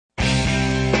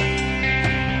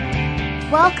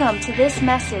Welcome to this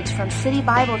message from City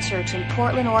Bible Church in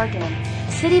Portland, Oregon.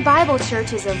 City Bible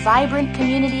Church is a vibrant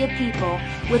community of people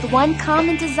with one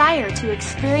common desire to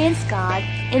experience God,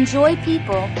 enjoy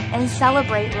people, and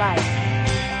celebrate life.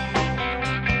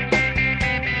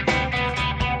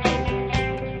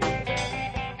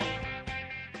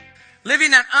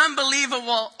 Living an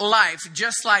unbelievable life,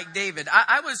 just like David.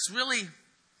 I was really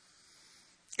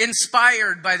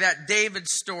inspired by that David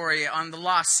story on the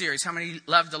Lost series. How many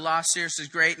love the Lost series? Is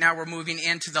great. Now we're moving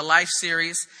into the Life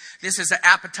series. This is an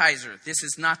appetizer. This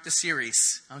is not the series.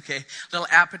 Okay, little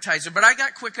appetizer. But I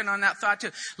got quickened on that thought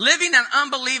too. Living an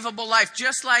unbelievable life,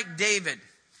 just like David.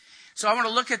 So I want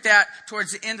to look at that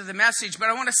towards the end of the message. But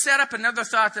I want to set up another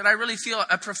thought that I really feel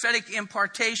a prophetic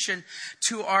impartation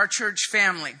to our church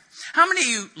family. How many of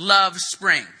you love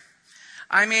spring?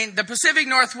 I mean, the Pacific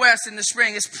Northwest in the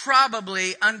spring is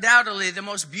probably, undoubtedly, the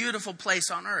most beautiful place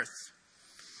on earth.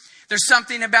 There's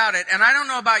something about it. And I don't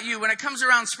know about you, when it comes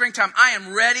around springtime, I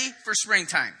am ready for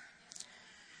springtime.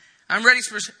 I'm ready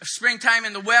for springtime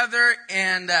in the weather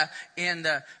and in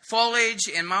the foliage,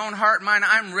 in my own heart and mind.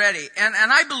 I'm ready. And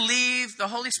I believe the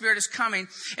Holy Spirit is coming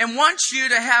and wants you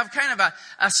to have kind of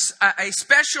a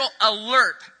special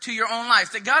alert to your own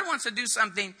life. That God wants to do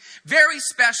something very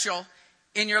special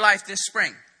in your life this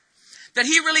spring. That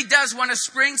He really does want to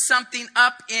spring something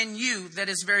up in you that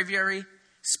is very, very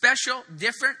special,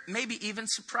 different, maybe even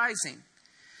surprising.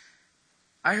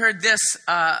 I heard this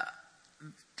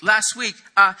last week.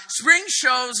 Spring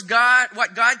shows God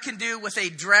what God can do with a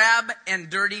drab and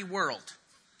dirty world.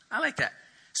 I like that.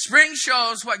 Spring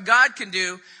shows what God can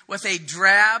do with a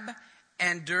drab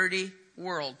and dirty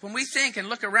world. When we think and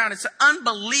look around, it's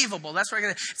unbelievable. That's what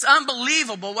it's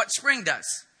unbelievable what spring does.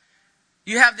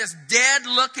 You have this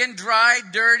dead-looking, dry,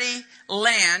 dirty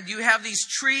land. You have these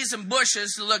trees and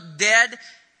bushes that look dead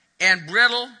and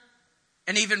brittle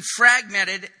and even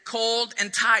fragmented, cold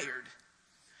and tired.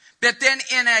 But then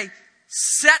in a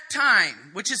set time,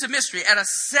 which is a mystery, at a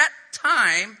set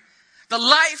time, the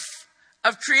life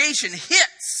of creation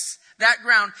hits that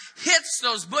ground, hits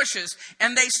those bushes,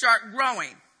 and they start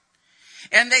growing.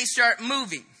 And they start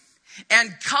moving.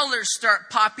 And colors start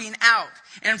popping out.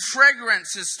 And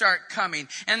fragrances start coming.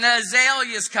 And the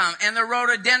azaleas come. And the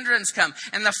rhododendrons come.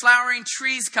 And the flowering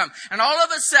trees come. And all of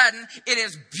a sudden, it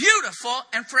is beautiful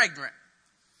and fragrant.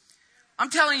 I'm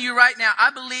telling you right now,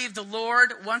 I believe the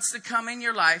Lord wants to come in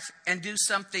your life and do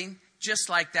something just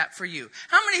like that for you.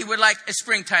 How many would like a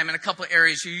springtime in a couple of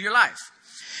areas of your life?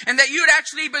 And that you'd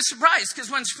actually be surprised.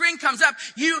 Because when spring comes up,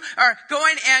 you are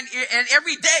going and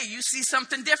every day you see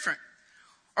something different.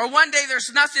 Or one day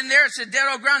there's nothing there. It's a dead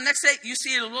old ground. Next day you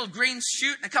see a little green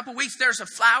shoot. In a couple of weeks there's a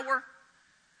flower.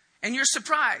 And you're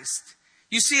surprised.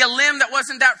 You see a limb that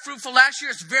wasn't that fruitful last year.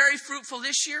 It's very fruitful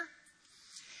this year.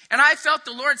 And I felt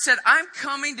the Lord said, I'm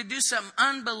coming to do some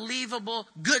unbelievable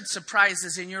good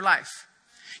surprises in your life.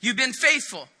 You've been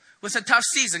faithful with a tough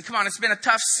season. Come on, it's been a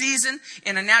tough season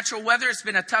in a natural weather. It's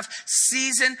been a tough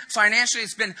season financially.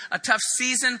 It's been a tough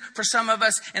season for some of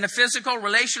us in a physical,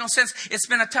 relational sense. It's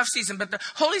been a tough season. But the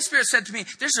Holy Spirit said to me,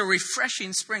 there's a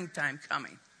refreshing springtime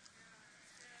coming.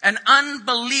 An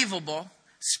unbelievable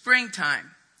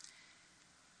springtime.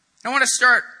 I want to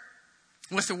start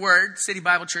with the Word. City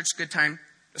Bible Church, good time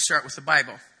to start with the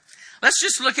Bible. Let's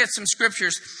just look at some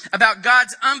scriptures about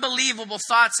God's unbelievable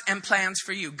thoughts and plans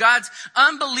for you. God's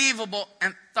unbelievable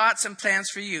thoughts and plans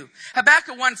for you.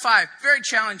 Habakkuk 1:5, very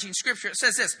challenging scripture. It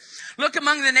says this, look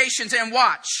among the nations and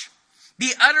watch.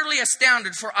 Be utterly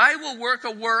astounded, for I will work a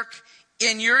work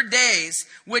in your days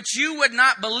which you would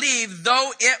not believe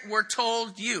though it were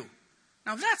told you.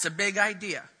 Now that's a big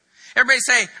idea. Everybody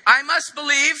say, I must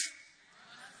believe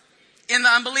in the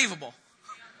unbelievable.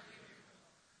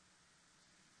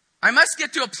 I must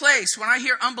get to a place when I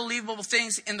hear unbelievable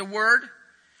things in the Word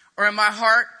or in my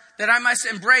heart that I must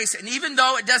embrace. And even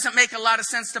though it doesn't make a lot of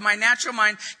sense to my natural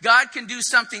mind, God can do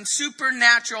something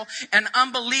supernatural and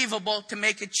unbelievable to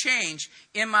make a change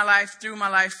in my life, through my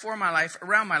life, for my life,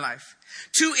 around my life.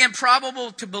 Too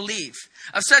improbable to believe,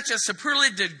 of such a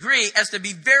superlative degree as to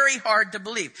be very hard to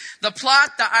believe. The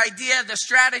plot, the idea, the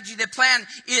strategy, the plan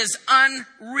is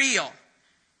unreal.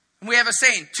 And we have a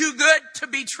saying, too good to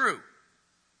be true.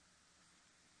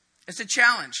 It's a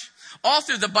challenge. All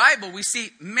through the Bible, we see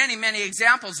many, many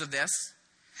examples of this.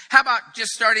 How about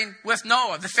just starting with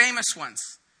Noah, the famous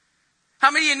ones?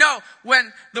 How many of you know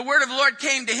when the word of the Lord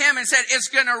came to him and said, it's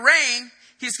going to rain,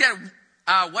 he said,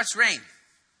 what's rain?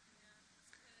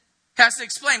 Has to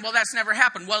explain, well, that's never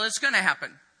happened. Well, it's going to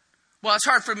happen. Well, it's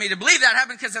hard for me to believe that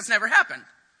happened because that's never happened.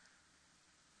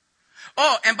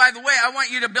 Oh, and by the way, I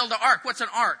want you to build an ark. What's an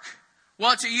ark?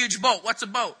 Well, it's a huge boat. What's a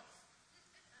boat?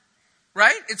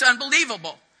 right? It's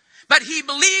unbelievable. But he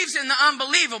believes in the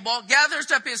unbelievable,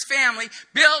 gathers up his family,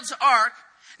 builds ark,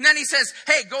 and then he says,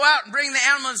 hey, go out and bring the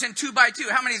animals in 2 by 2.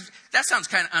 That sounds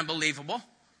kind of unbelievable.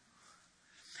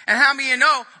 And how many of you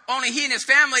know only he and his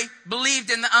family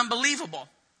believed in the unbelievable?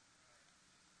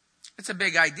 It's a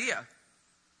big idea.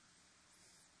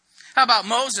 How about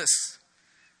Moses?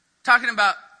 Talking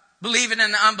about believing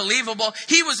in the unbelievable.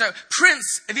 He was a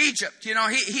prince of Egypt. You know,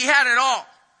 he had it all.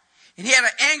 And he had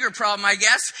an anger problem, I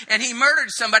guess. And he murdered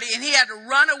somebody and he had to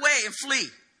run away and flee.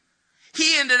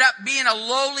 He ended up being a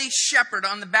lowly shepherd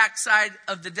on the backside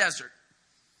of the desert.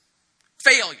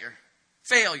 Failure.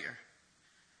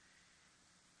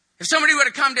 If somebody would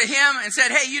have come to him and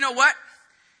said, hey, you know what?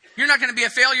 You're not going to be a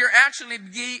failure. Actually,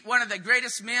 be one of the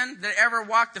greatest men that ever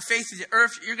walked the face of the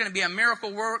earth. You're going to be a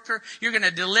miracle worker. You're going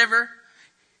to deliver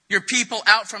your people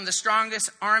out from the strongest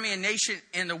army and nation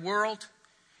in the world.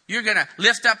 You're going to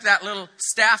lift up that little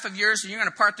staff of yours and you're going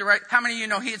to part the right. How many of you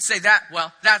know he'd say that?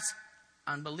 Well, that's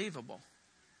unbelievable.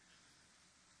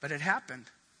 But it happened.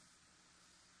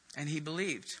 And he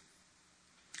believed.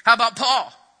 How about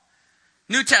Paul?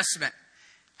 New Testament.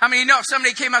 How many of you know if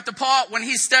somebody came up to Paul when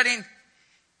he's studying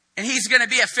and he's going to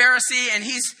be a Pharisee and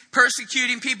he's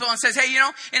persecuting people and says, hey, you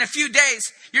know, in a few days,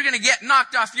 you're going to get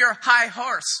knocked off your high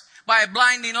horse by a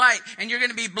blinding light and you're going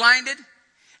to be blinded.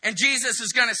 And Jesus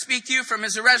is going to speak to you from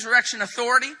his resurrection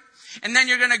authority. And then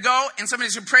you're going to go and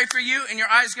somebody's going to pray for you and your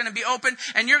eyes are going to be open.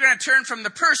 And you're going to turn from the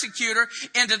persecutor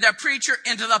into the preacher,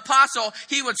 into the apostle.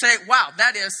 He would say, wow,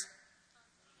 that is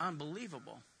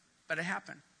unbelievable. But it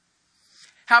happened.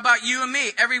 How about you and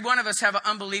me? Every one of us have an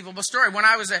unbelievable story. When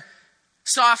I was a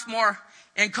sophomore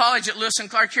in college at Lewis and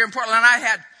Clark here in Portland,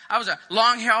 I was a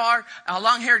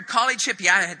long-haired college hippie.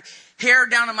 I had hair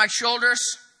down on my shoulders,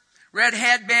 red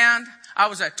headband. I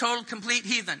was a total, complete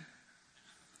heathen.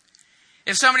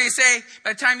 If somebody say,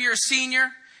 by the time you're a senior,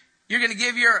 you're going to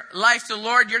give your life to the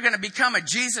Lord, you're going to become a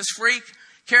Jesus freak,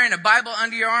 carrying a Bible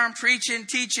under your arm, preaching,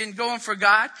 teaching, going for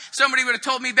God. Somebody would have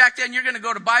told me back then, you're going to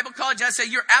go to Bible college. I'd say,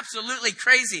 you're absolutely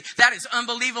crazy. That is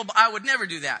unbelievable. I would never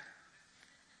do that.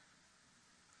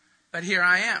 But here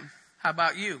I am. How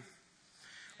about you?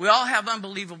 We all have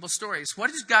unbelievable stories.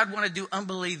 What does God want to do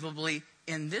unbelievably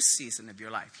in this season of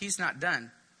your life? He's not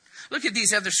done. Look at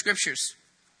these other scriptures.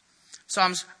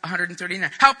 Psalms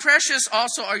 139. How precious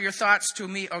also are your thoughts to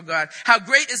me, O God. How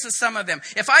great is the sum of them.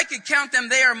 If I could count them,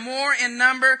 they are more in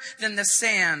number than the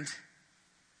sand.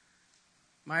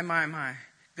 My.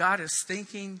 God is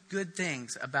thinking good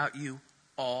things about you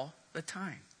all the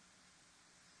time.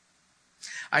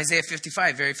 Isaiah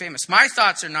 55, very famous. My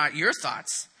thoughts are not your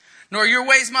thoughts, nor your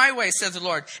ways my ways, says the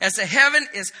Lord. As the heaven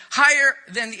is higher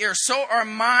than the earth, so are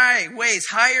my ways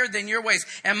higher than your ways,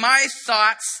 and my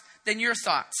thoughts than your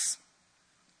thoughts.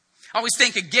 I always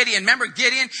think of Gideon. Remember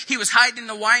Gideon? He was hiding in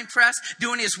the wine press,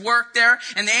 doing his work there,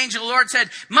 and the angel of the Lord said,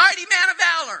 mighty man of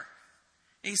valor.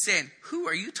 And he's saying, who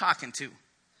are you talking to?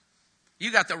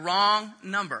 You got the wrong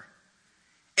number.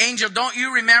 Angel, don't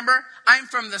you remember? I'm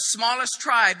from the smallest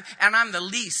tribe, and I'm the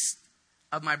least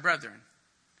of my brethren.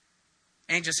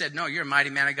 Angel said, no, you're a mighty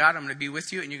man of God. I'm going to be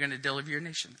with you, and you're going to deliver your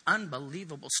nation.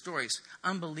 Unbelievable stories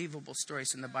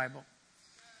in the Bible.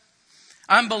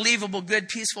 Unbelievable, good,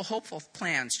 peaceful, hopeful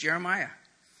plans. Jeremiah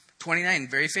 29,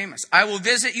 very famous. I will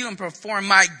visit you and perform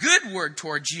my good word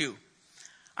towards you.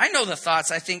 I know the thoughts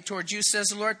I think towards you, says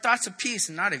the Lord, thoughts of peace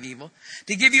and not of evil,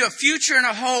 to give you a future and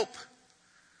a hope.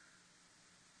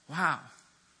 Wow.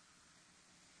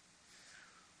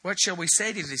 What shall we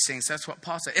say to these things? That's what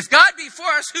Paul said. If God be for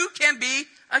us, who can be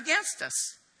against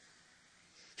us?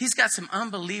 He's got some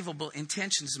unbelievable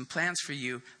intentions and plans for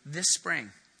you this spring.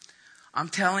 I'm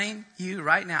telling you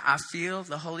right now, I feel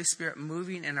the Holy Spirit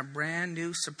moving in a brand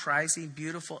new, surprising,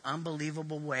 beautiful,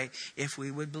 unbelievable way if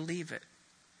we would believe it.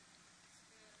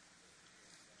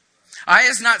 Eye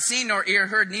has not seen nor ear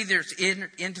heard, neither is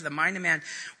entered into the mind of man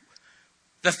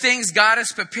the things God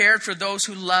has prepared for those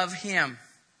who love him.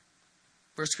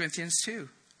 1 Corinthians 2.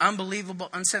 Unbelievable,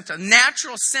 unsensitive.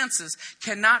 Natural senses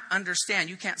cannot understand.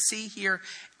 You can't see, hear,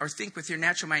 or think with your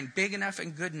natural mind big enough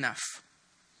and good enough.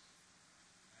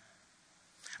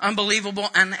 Unbelievable,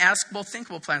 unaskable,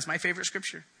 thinkable plans. My favorite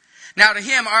scripture. Now to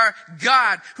him, our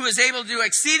God, who is able to do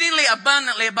exceedingly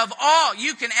abundantly above all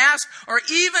you can ask or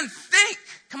even think.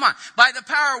 Come on. By the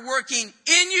power working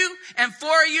in you and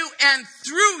for you and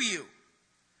through you.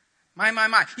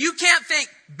 My. You can't think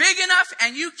big enough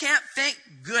and you can't think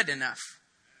good enough.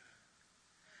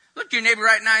 Look at your neighbor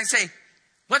right now and say,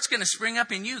 what's going to spring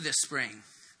up in you this spring?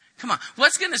 Come on.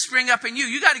 What's going to spring up in you?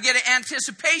 You got to get an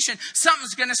anticipation.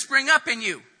 Something's going to spring up in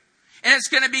you. And it's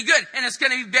going to be good. And it's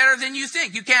going to be better than you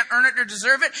think. You can't earn it or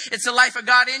deserve it. It's the life of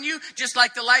God in you, just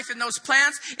like the life in those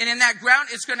plants. And in that ground,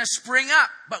 it's going to spring up.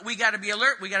 But we got to be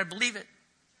alert. We got to believe it.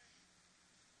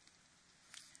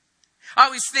 I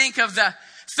always think of the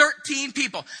 13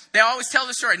 people. They always tell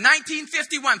the story.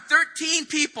 1951, 13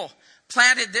 people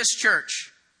planted this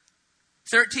church.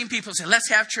 13 people said, let's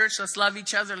have church. Let's love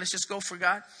each other. Let's just go for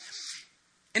God.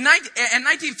 In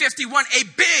 1951, a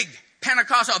big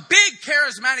Pentecostal, a big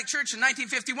charismatic church in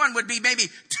 1951 would be maybe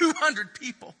 200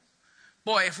 people.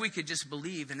 Boy, if we could just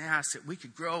believe and ask that we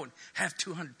could grow and have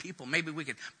 200 people, maybe we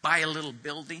could buy a little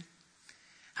building.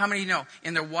 How many know,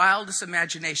 in their wildest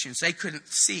imaginations, they couldn't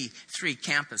see 3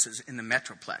 campuses in the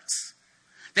Metroplex.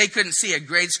 They couldn't see a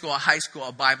grade school, a high school,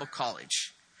 a Bible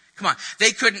college. Come on,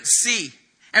 they couldn't see.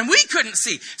 And we couldn't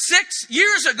see. 6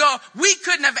 years ago, we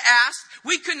couldn't have asked.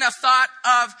 We couldn't have thought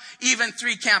of even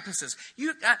 3 campuses.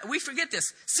 We forget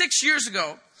this. 6 years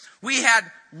ago, we had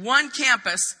 1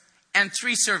 campus and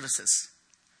 3 services.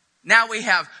 Now we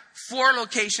have 4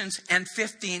 locations and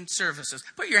 15 services.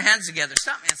 Put your hands together.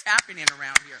 Something is happening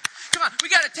around here. Come on, we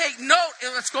got to take note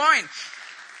of what's going.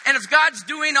 And if God's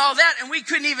doing all that and we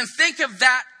couldn't even think of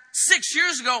that 6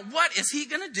 years ago, what is he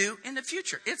going to do in the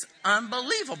future? It's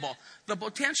unbelievable, the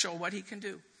potential, what he can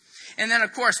do. And then,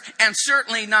 of course, and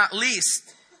certainly not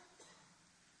least,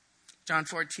 John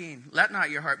 14, let not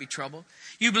your heart be troubled.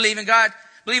 You believe in God,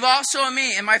 believe also in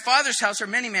me. In my Father's house are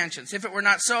many mansions. If it were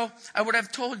not so, I would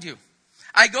have told you.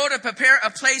 I go to prepare a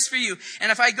place for you.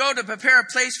 And if I go to prepare a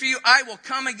place for you, I will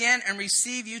come again and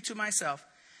receive you to myself,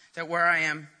 that where I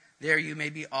am, there you may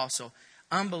be also.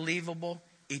 Unbelievable,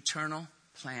 eternal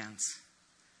plans.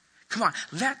 Come on,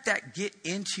 let that get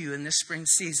into you in this spring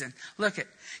season. Look at,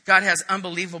 God has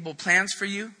unbelievable plans for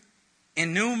you.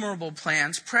 Innumerable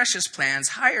plans, precious plans,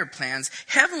 higher plans,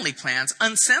 heavenly plans,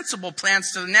 unsensible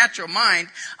plans to the natural mind,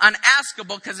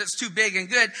 unaskable because it's too big and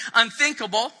good,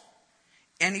 unthinkable,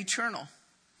 and eternal.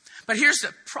 But here's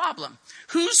the problem.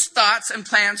 Whose thoughts and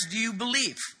plans do you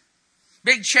believe?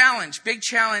 Big challenge,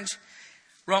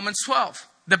 Romans 12.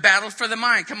 The battle for the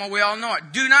mind. Come on, we all know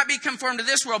it. Do not be conformed to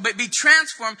this world, but be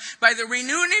transformed by the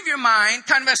renewing of your mind,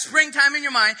 kind of a springtime in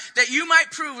your mind, that you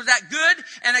might prove that good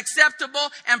and acceptable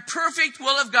and perfect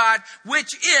will of God,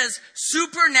 which is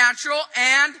supernatural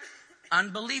and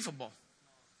unbelievable.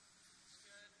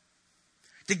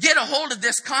 To get a hold of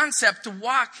this concept, to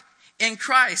walk in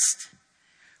Christ,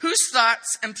 whose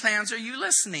thoughts and plans are you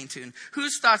listening to?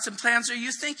 Whose thoughts and plans are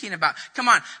you thinking about? Come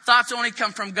on, thoughts only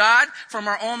come from God, from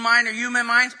our own mind or human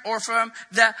minds, or from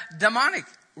the demonic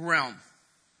realm.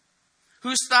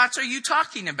 Whose thoughts are you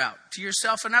talking about to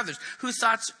yourself and others? Whose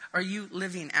thoughts are you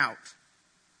living out?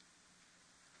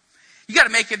 You got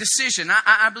to make a decision.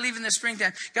 I believe in the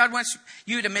springtime, God wants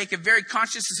you to make a very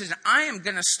conscious decision. I am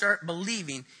going to start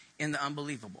believing in the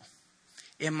unbelievable.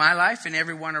 In my life and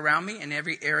everyone around me, in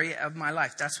every area of my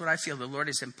life. That's what I feel. The Lord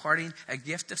is imparting a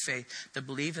gift of faith to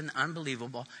believe in the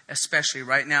unbelievable, especially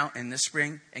right now in the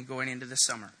spring and going into the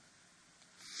summer.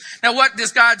 Now, what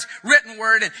does God's written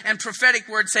word and prophetic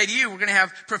word say to you? We're going to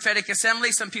have prophetic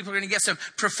assembly. Some people are going to get some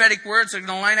prophetic words. They're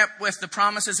going to line up with the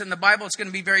promises in the Bible. It's going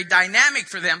to be very dynamic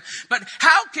for them. But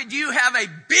how could you have a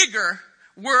bigger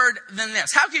word than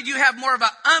this? How could you have more of an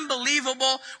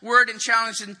unbelievable word and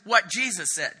challenge than what Jesus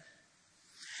said?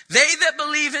 They that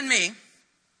believe in me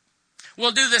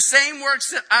will do the same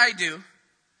works that I do,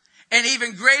 and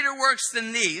even greater works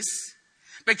than these,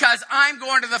 because I'm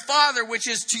going to the Father, which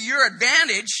is to your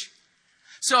advantage,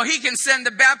 so he can send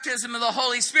the baptism of the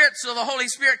Holy Spirit, so the Holy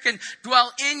Spirit can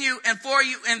dwell in you and for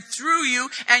you and through you,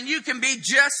 and you can be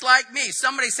just like me.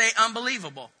 Somebody say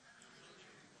unbelievable.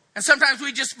 And sometimes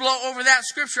we just blow over that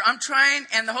scripture. I'm trying,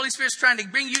 and the Holy Spirit's trying to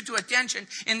bring you to attention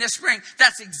in this spring.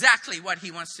 That's exactly what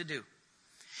he wants to do.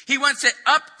 He wants to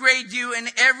upgrade you in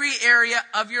every area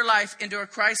of your life into a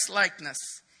Christ likeness.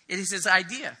 It is his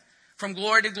idea. From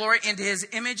glory to glory into his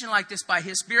image and likeness by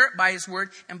his Spirit, by his word,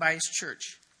 and by his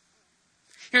church.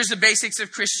 Here's the basics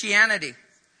of Christianity.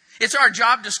 It's our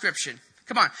job description.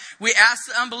 Come on. We ask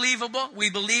the unbelievable. We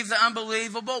believe the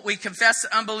unbelievable. We confess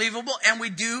the unbelievable. And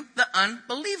we do the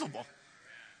unbelievable.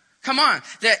 Come on.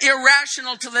 The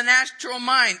irrational to the natural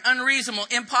mind, unreasonable,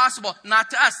 impossible, not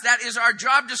to us. That is our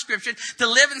job description, to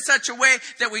live in such a way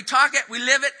that we talk it, we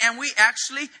live it, and we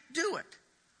actually do it.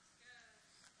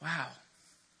 Wow.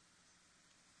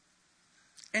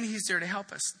 And he's there to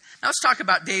help us. Now let's talk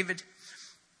about David.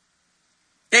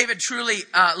 David truly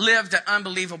lived an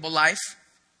unbelievable life.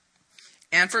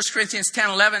 And 1 Corinthians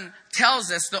 10:11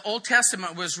 tells us the Old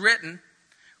Testament was written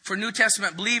for New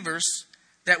Testament believers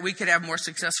that we could have more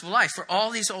successful life. For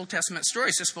all these Old Testament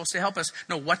stories are supposed to help us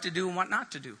know what to do and what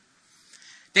not to do.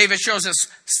 David shows us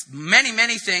many,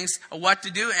 many things of what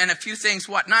to do and a few things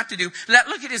what not to do. Let's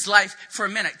look at his life for a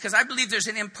minute, because I believe there's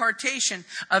an impartation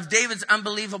of David's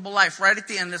unbelievable life right at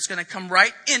the end that's going to come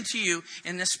right into you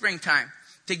in this springtime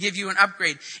to give you an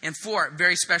upgrade in 4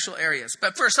 very special areas.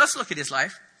 But first, let's look at his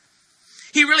life.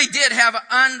 He really did have an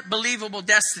unbelievable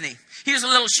destiny. He was a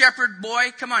little shepherd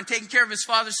boy, taking care of his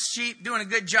father's sheep, doing a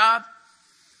good job.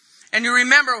 And you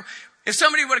remember, if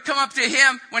somebody would have come up to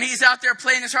him when he's out there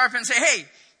playing his harp and say, hey,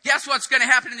 guess what's going to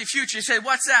happen in the future? He said,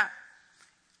 what's that?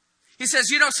 He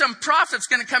says, some prophet's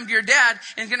going to come to your dad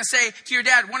and going to say to your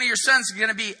dad, one of your sons is going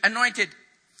to be anointed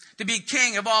to be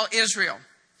king of all Israel.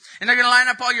 And they're going to line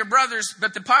up all your brothers,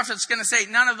 but the prophet's going to say,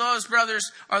 none of those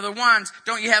brothers are the ones.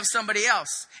 Don't you have somebody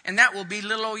else? And that will be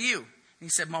little old you. And he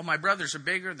said, well, my brothers are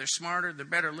bigger, they're smarter, they're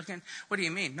better looking. What do you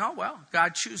mean? No, well,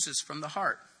 God chooses from the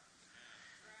heart.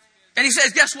 And he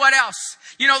says, guess what else?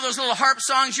 Those little harp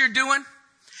songs you're doing?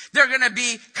 They're going to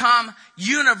become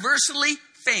universally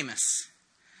famous.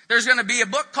 There's going to be a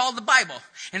book called the Bible,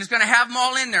 and it's going to have them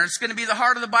all in there. It's going to be the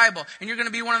heart of the Bible, and you're going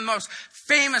to be one of the most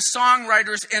famous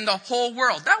songwriters in the whole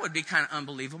world. That would be kind of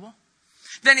unbelievable.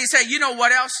 Then he said, you know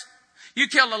what else? You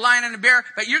killed a lion and a bear,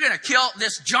 but you're going to kill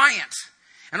this giant.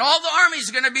 And all the armies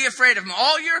are going to be afraid of him.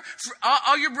 All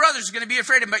your brothers are going to be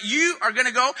afraid of him. But you are going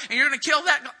to go and you're going to kill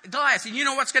that Goliath. And you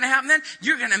know what's going to happen then?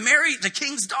 You're going to marry the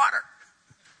king's daughter.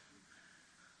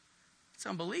 It's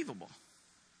unbelievable.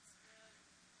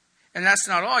 And that's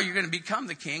not all. You're going to become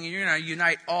the king, and you're going to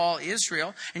unite all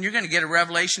Israel, and you're going to get a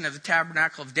revelation of the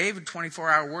tabernacle of David,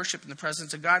 24-hour worship in the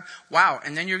presence of God. Wow.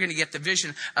 And then you're going to get the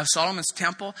vision of Solomon's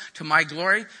temple to my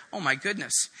glory. Oh, my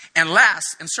goodness. And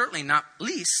last, and certainly not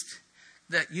least,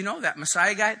 that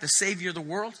Messiah guy, the Savior of the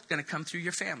world, is going to come through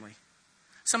your family.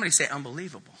 Somebody say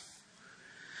unbelievable.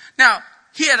 Now,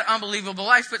 he had an unbelievable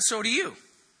life, but so do you.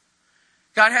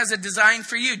 God has a design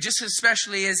for you, just as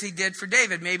especially as he did for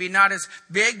David. Maybe not as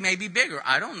big, maybe bigger.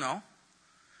 I don't know.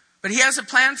 But he has a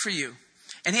plan for you.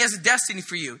 And he has a destiny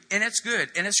for you. And it's good.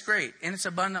 And it's great. And it's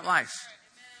abundant life.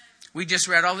 We just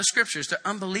read all the scriptures. They're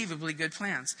unbelievably good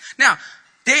plans. Now,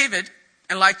 David,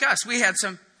 and like us, he had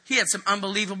some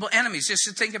unbelievable enemies. Just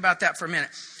to think about that for a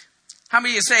minute. How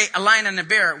many of you say a lion and a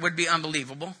bear would be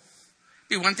unbelievable?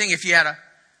 It'd be one thing if you had a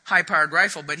high-powered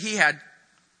rifle, but he had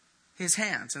his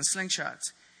hands and slingshots.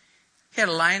 He had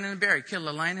a lion and a bear. He killed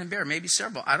a lion and a bear, maybe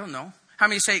several. I don't know. How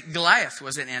many say Goliath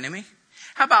was an enemy?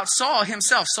 How about Saul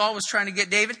himself? Saul was trying to get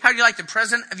David. How do you like the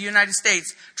President of the United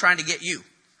States trying to get you?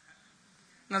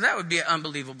 Now that would be an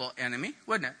unbelievable enemy,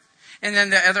 wouldn't it? And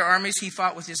then the other armies he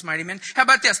fought with his mighty men. How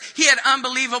about this? He had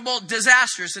unbelievable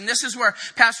disasters. And this is where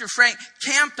Pastor Frank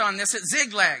camped on this at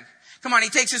Ziklag. Come on, he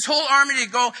takes his whole army to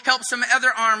go help some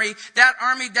other army. That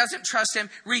army doesn't trust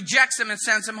him, rejects him, and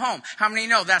sends him home. How many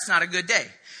know that's not a good day?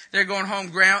 They're going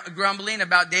home grumbling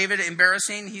about David,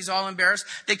 embarrassing. He's all embarrassed.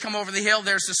 They come over the hill.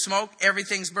 There's the smoke.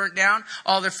 Everything's burnt down.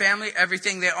 All their family,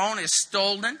 everything they own is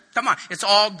stolen. Come on, it's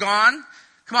all gone.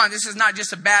 Come on, this is not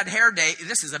just a bad hair day.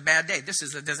 This is a bad day. This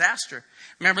is a disaster.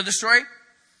 Remember the story?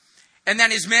 And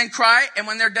then his men cry, and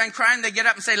when they're done crying, they get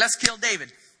up and say, let's kill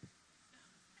David.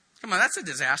 Come on, that's a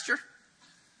disaster.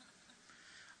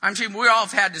 I'm sure we all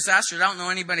have had disasters. I don't know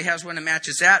anybody has one that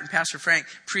matches that. And Pastor Frank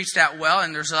preached that well,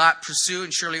 and there's a lot pursue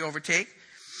and surely overtake.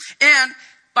 And,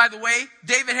 by the way,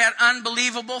 David had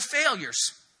unbelievable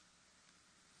failures.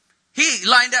 He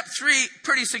lined up 3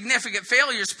 pretty significant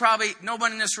failures probably no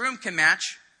one in this room can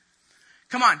match.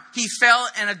 Come on. He fell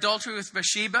in adultery with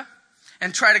Bathsheba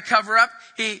and tried to cover up.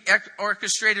 He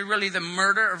orchestrated really the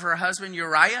murder of her husband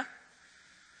Uriah.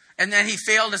 And then he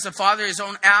failed as a father. His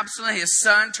own Absalom, his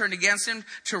son, turned against him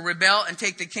to rebel and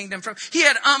take the kingdom from him. He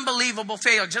had unbelievable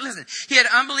failures. Listen, he had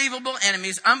unbelievable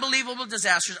enemies, unbelievable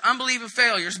disasters, unbelievable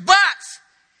failures. But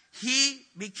he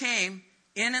became,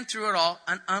 in and through it all,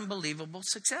 an unbelievable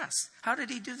success. How did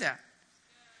he do that?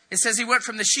 It says he went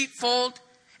from the sheepfold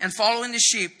and following the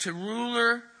sheep to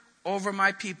ruler over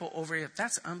my people over it.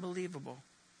 That's unbelievable.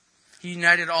 He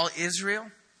united all Israel.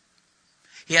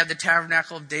 He had the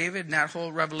tabernacle of David and that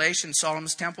whole revelation.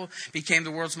 Solomon's temple became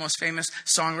the world's most famous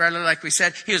songwriter. Like we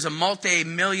said, he was a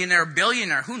multi-millionaire,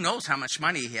 billionaire. Who knows how much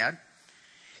money he had?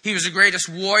 He was the greatest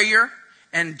warrior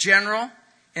and general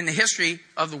in the history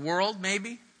of the world,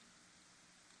 maybe.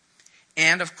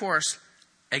 And of course,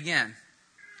 again,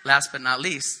 last but not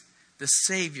least, the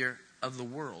Savior of the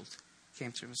world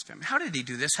came through his family. How did he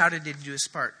do this? How did he do his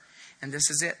part? And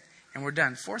this is it. And we're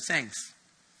done. 4 things.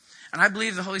 And I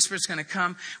believe the Holy Spirit's going to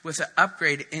come with an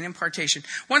upgrade in impartation.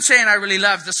 One saying I really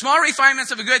love, the small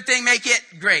refinements of a good thing make it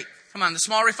great. Come on, the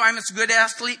small refinements of a good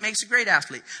athlete makes a great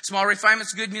athlete. Small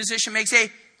refinements of a good musician makes a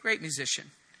great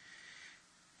musician.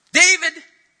 David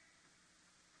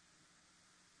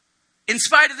in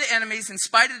spite of the enemies, in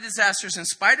spite of disasters, in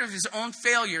spite of his own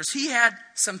failures, he had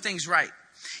some things right.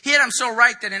 He had them so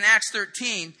right that in Acts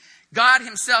 13, God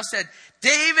himself said,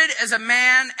 David is a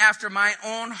man after my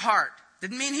own heart.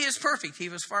 Didn't mean he is perfect. He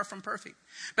was far from perfect.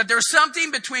 But there was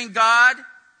something between God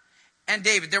and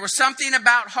David. There was something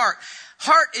about heart.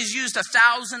 Heart is used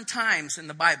 1,000 times in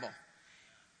the Bible.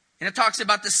 And it talks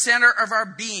about the center of our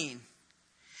being.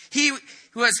 He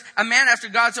was a man after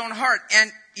God's own heart.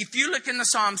 And if you look in the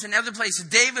Psalms and other places,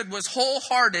 David was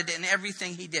wholehearted in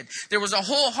everything he did. There was a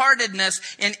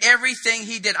wholeheartedness in everything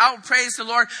he did. I will praise the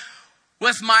Lord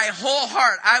with my whole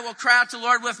heart. I will cry out to the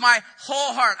Lord with my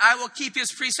whole heart. I will keep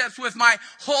his precepts with my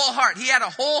whole heart. He had a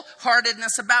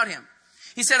wholeheartedness about him.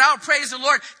 He said, I will praise the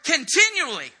Lord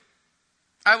continually.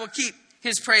 I will keep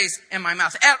his praise in my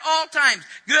mouth. At all times,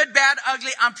 good, bad,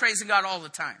 ugly, I'm praising God all the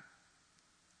time.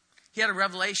 He had a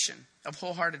revelation of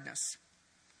wholeheartedness.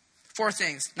 4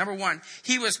 things. Number 1,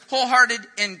 he was wholehearted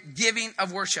in giving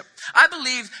of worship. I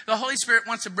believe the Holy Spirit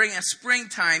wants to bring a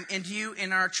springtime into you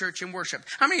in our church in worship.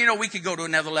 How many of you know we could go to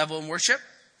another level in worship?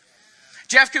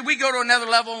 Jeff, could we go to another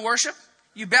level in worship?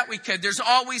 You bet we could. There's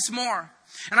always more.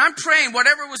 And I'm praying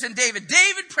whatever was in David.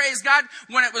 David praised God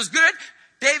when it was good.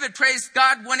 David praised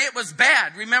God when it was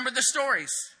bad. Remember the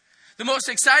stories. The most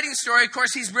exciting story, of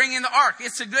course, he's bringing the ark.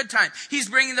 It's a good time. He's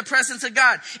bringing the presence of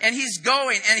God. And he's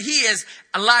going, and he is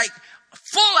like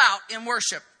full out in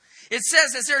worship. It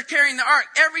says as they're carrying the ark,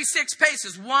 every 6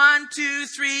 paces, 1, 2,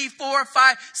 3, 4,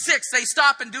 5, 6, they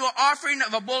stop and do an offering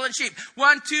of a bull and sheep.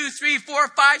 1, 2, 3, 4,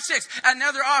 5, 6,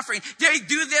 another offering. They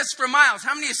do this for miles.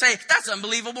 How many of you say, that's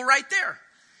unbelievable right there?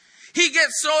 He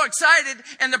gets so excited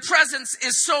and the presence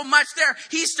is so much there.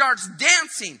 He starts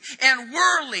dancing and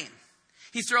whirling.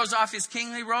 He throws off his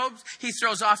kingly robes. He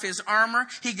throws off his armor.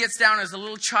 He gets down as a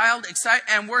little child, excited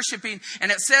and worshiping.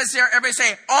 And it says there, everybody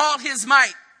say, all his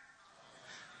might.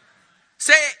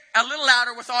 Say it a little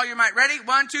louder with all your might. Ready?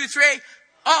 1, 2, 3.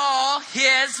 All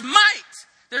his might.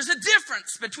 There's a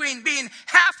difference between being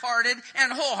half-hearted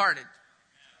and wholehearted.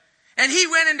 And he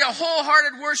went into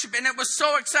wholehearted worship, and it was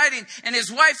so exciting. And his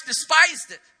wife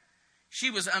despised it. She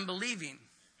was unbelieving.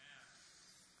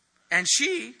 And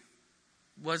she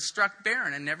was struck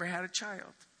barren and never had a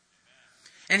child.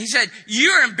 And he said,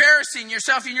 you're embarrassing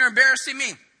yourself and you're embarrassing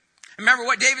me. Remember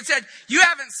what David said? You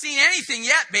haven't seen anything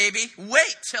yet, baby.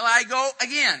 Wait till I go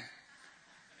again.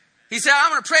 He said, I'm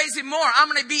going to praise him more. I'm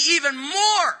going to be even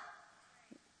more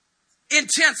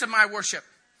intense in my worship.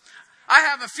 I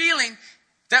have a feeling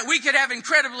that we could have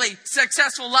incredibly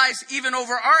successful lives even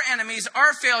over our enemies,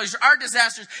 our failures, our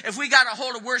disasters, if we got a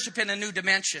hold of worship in a new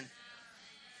dimension.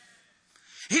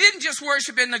 He didn't just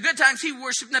worship in the good times, he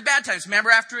worshiped in the bad times. Remember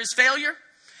after his failure,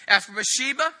 after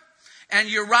Bathsheba and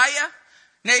Uriah,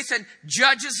 Nathan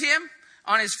judges him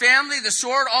on his family, the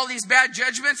sword, all these bad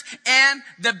judgments, and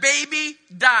the baby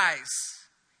dies.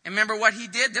 And remember what he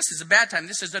did? This is a bad time.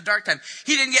 This is a dark time.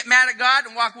 He didn't get mad at God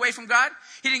and walk away from God.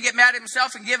 He didn't get mad at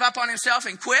himself and give up on himself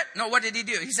and quit. No, what did he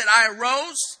do? He said, I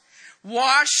arose,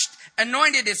 washed,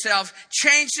 anointed himself,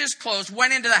 changed his clothes,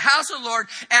 went into the house of the Lord,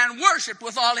 and worshiped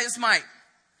with all his might.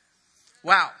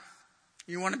 Wow.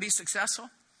 You want to be successful?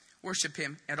 Worship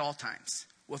him at all times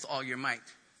with all your might.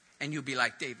 And you'll be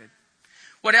like David.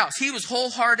 What else? He was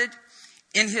wholehearted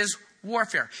in his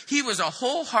warfare. He was a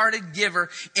wholehearted giver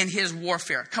in his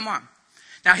warfare. Come on.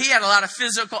 Now, he had a lot of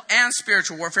physical and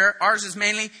spiritual warfare. Ours is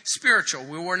mainly spiritual.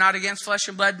 We were not against flesh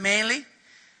and blood mainly,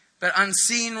 but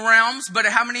unseen realms. But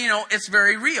how many know it's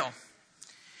very real?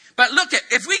 But look at,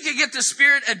 if we could get the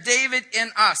spirit of David in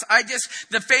us.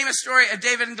 The famous story of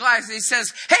David and Goliath. He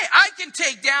says, hey, I can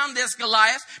take down this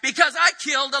Goliath because I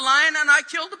killed a lion and I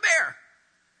killed a bear.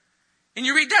 And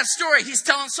you read that story, he's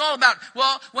telling Saul about,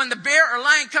 well, when the bear or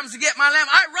lion comes to get my lamb,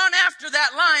 I run after that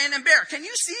lion and bear. Can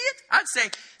you see it? I'd say,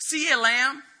 see a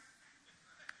lamb?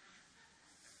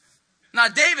 Now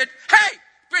David, hey,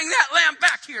 bring that lamb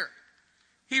back here.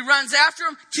 He runs after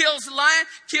him, kills the lion,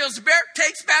 kills the bear,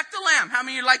 takes back the lamb. How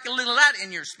many of you like a little of that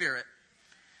in your spirit?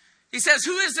 He says,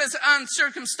 who is this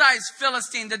uncircumcised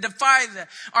Philistine to defy the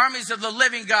armies of the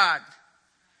living God?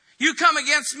 You come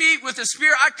against me with a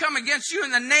spear, I come against you in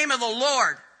the name of the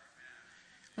Lord.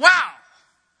 Wow.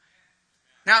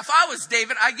 Now, if I was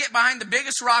David, I'd get behind the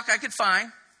biggest rock I could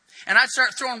find, and I'd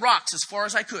start throwing rocks as far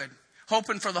as I could,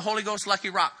 hoping for the Holy Ghost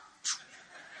lucky rock.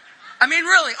 I mean,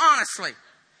 really, honestly.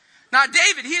 Now,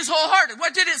 David, he's wholehearted.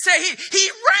 What did it say? He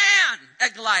ran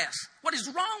at Goliath. What is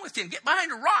wrong with him? Get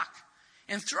behind a rock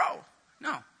and throw.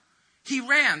 No. He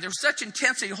ran. There was such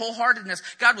intensity, wholeheartedness.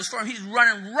 God was for him. He's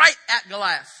running right at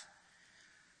Goliath.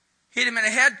 Hit him in the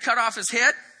head, cut off his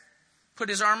head, put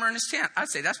his armor in his tent. I'd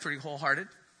say that's pretty wholehearted.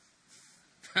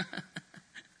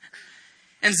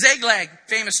 And Ziklag,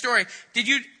 famous story. Did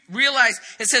you realize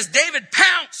it says David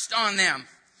pounced on them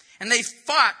and they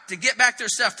fought to get back their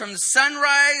stuff from the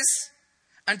sunrise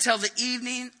until the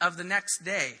evening of the next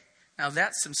day. Now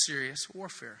that's some serious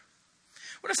warfare.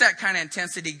 What if that kind of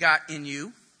intensity got in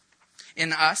you,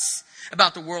 in us,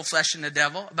 about the world, flesh, and the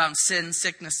devil, about sin,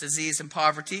 sickness, disease, and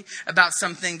poverty, about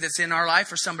something that's in our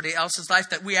life or somebody else's life,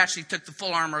 that we actually took the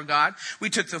full armor of God, we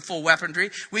took the full weaponry,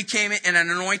 we came in an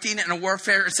anointing and a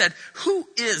warfare and said, who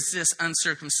is this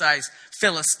uncircumcised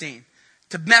Philistine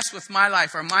to mess with my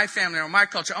life or my family or my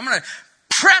culture? I'm going to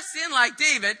press in like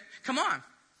David. Come on.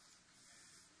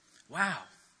 Wow.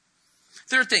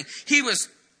 Third thing, he was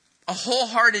a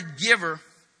wholehearted giver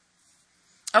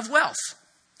of wealth.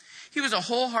 He was a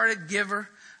wholehearted giver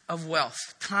of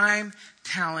wealth, time,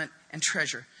 talent, and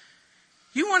treasure.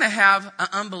 You want to have an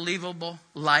unbelievable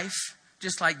life,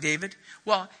 just like David?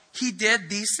 Well, he did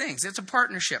these things. It's a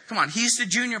partnership. Come on, he's the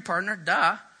junior partner.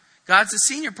 Duh. God's the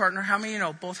senior partner. How many of you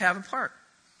know both have a part?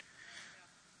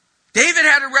 David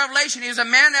had a revelation. He was a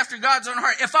man after God's own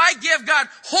heart. If I give God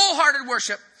wholehearted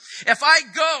worship, if I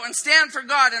go and stand for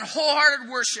God in wholehearted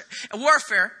worship,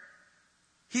 warfare,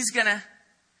 he's going to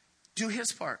do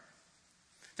his part.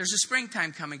 There's a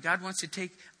springtime coming. God wants to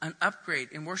take an upgrade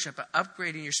in worship, an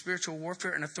upgrade in your spiritual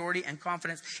warfare and authority and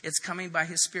confidence. It's coming by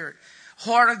his Spirit.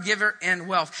 Wholehearted giver and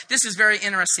wealth. This is very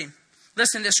interesting.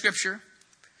 Listen to scripture.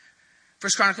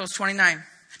 1 Chronicles 29.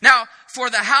 Now, for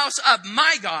the house of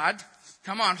my God,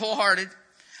 come on, wholehearted,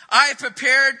 I have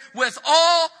prepared with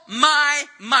all my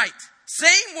might.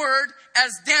 Same word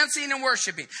as dancing and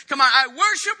worshiping. Come on, I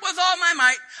worship with all my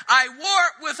might. I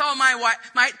war with all my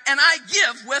might. And I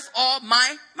give with all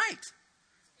my might.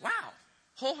 Wow.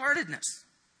 Wholeheartedness.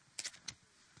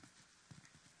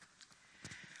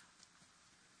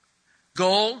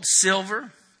 Gold,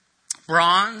 silver,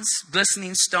 bronze,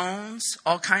 glistening stones,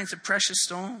 all kinds of precious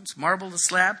stones, marble the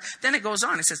slab. Then it goes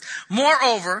on. It says,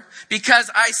 moreover,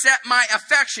 because I set my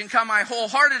affection, my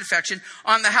wholehearted affection,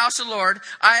 on the house of the Lord,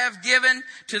 I have given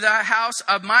to the house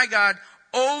of my God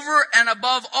over and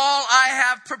above all I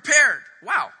have prepared.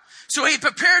 Wow. So he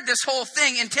prepared this whole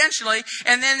thing intentionally,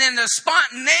 and then in the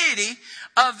spontaneity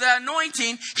of the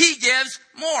anointing, he gives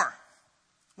more.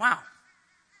 Wow.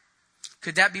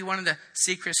 Could that be one of the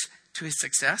secrets to his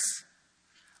success?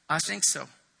 I think so.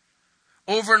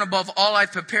 Over and above all I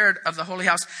prepared of the holy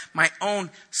house, my own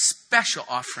special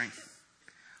offering.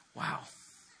 Wow.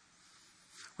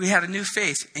 We had a new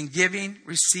faith in giving,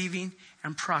 receiving,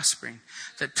 and prospering.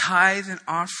 The tithe and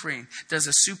offering does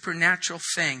a supernatural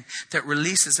thing that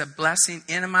releases a blessing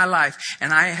into my life,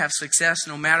 and I have success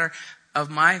no matter of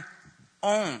my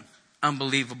own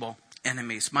unbelievable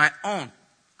enemies, my own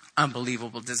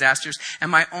unbelievable disasters, and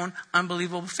my own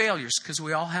unbelievable failures, because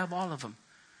we all have all of them.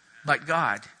 But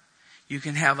God, you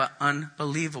can have an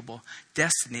unbelievable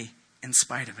destiny in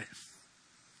spite of it.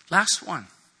 Last one.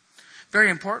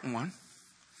 Very important one.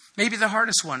 Maybe the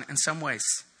hardest one in some ways.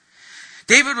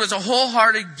 David was a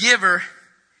wholehearted giver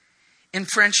in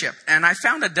friendship. And I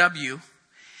found a W.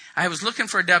 I was looking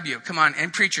for a W. Come on,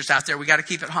 and preachers out there, we got to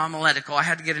keep it homiletical. I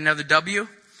had to get another W.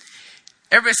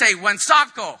 Everybody say,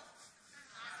 Wensako.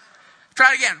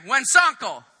 Try it again.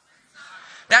 Wensako.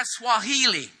 That's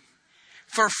Swahili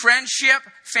for friendship,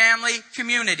 family,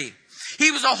 community.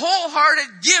 He was a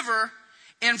wholehearted giver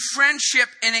in friendship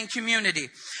and in community.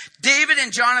 David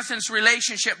and Jonathan's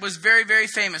relationship was very, very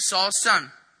famous. Saul's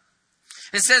son.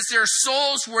 It says their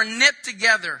souls were knit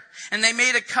together and they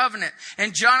made a covenant.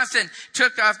 And Jonathan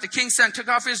the king's son took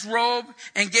off his robe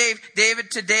and gave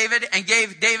David to David and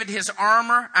gave David his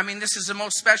armor. I mean, this is the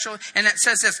most special. And it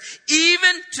says this,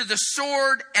 even to the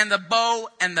sword and the bow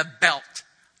and the belt.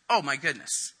 Oh my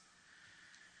goodness.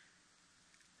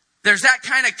 There's that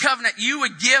kind of covenant. You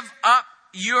would give up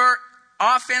your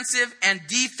offensive and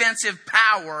defensive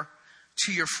power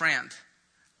to your friend.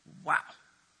 Wow.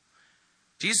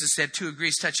 Jesus said, 2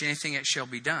 agrees touch anything, it shall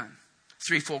be done.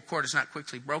 3 full cord is not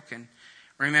quickly broken.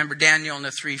 Remember Daniel and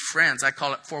the 3 friends. I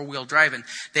call it 4-wheel driving.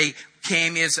 They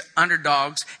came as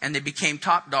underdogs and they became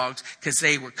top dogs because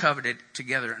they were coveted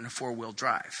together in a 4-wheel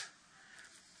drive.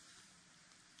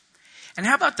 And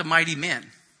how about the mighty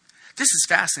men? This is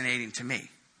fascinating to me.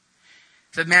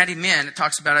 The mighty men, it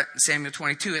talks about it in Samuel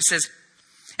 22. It says,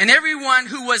 and everyone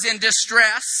who was in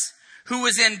distress, who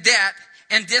was in debt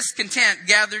and discontent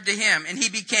gathered to him, and he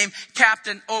became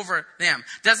captain over them.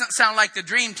 Doesn't sound like the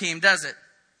dream team, does it?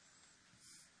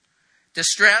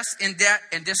 Distress, in debt,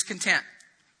 and discontent.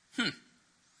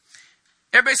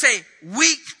 Everybody say,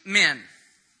 weak men.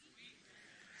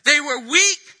 They were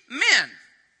weak men.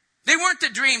 They weren't the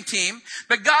dream team,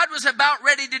 but God was about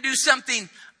ready to do something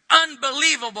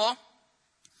unbelievable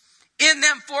in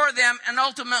them, for them, and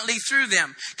ultimately through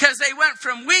them. Because they went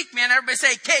from weak men, everybody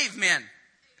say cavemen.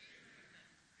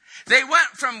 They went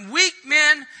from weak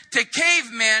men to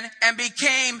cavemen and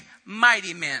became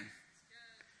mighty men.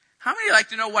 How many like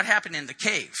to know what happened in the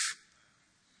cave?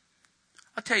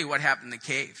 I'll tell you what happened in the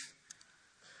cave.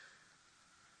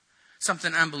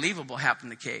 Something unbelievable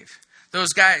happened in the cave.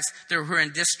 Those guys that were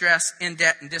in distress, in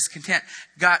debt, and discontent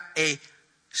got a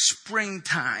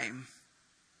springtime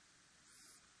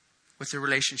with their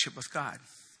relationship with God.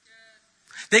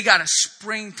 They got a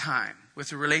springtime with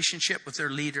the relationship with their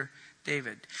leader,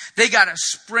 David. They got a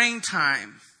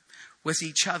springtime with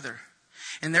each other.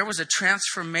 And there was a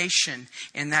transformation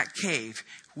in that cave.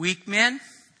 Weak men,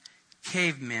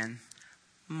 cavemen,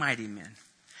 mighty men.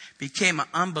 Became an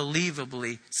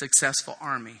unbelievably successful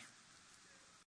army.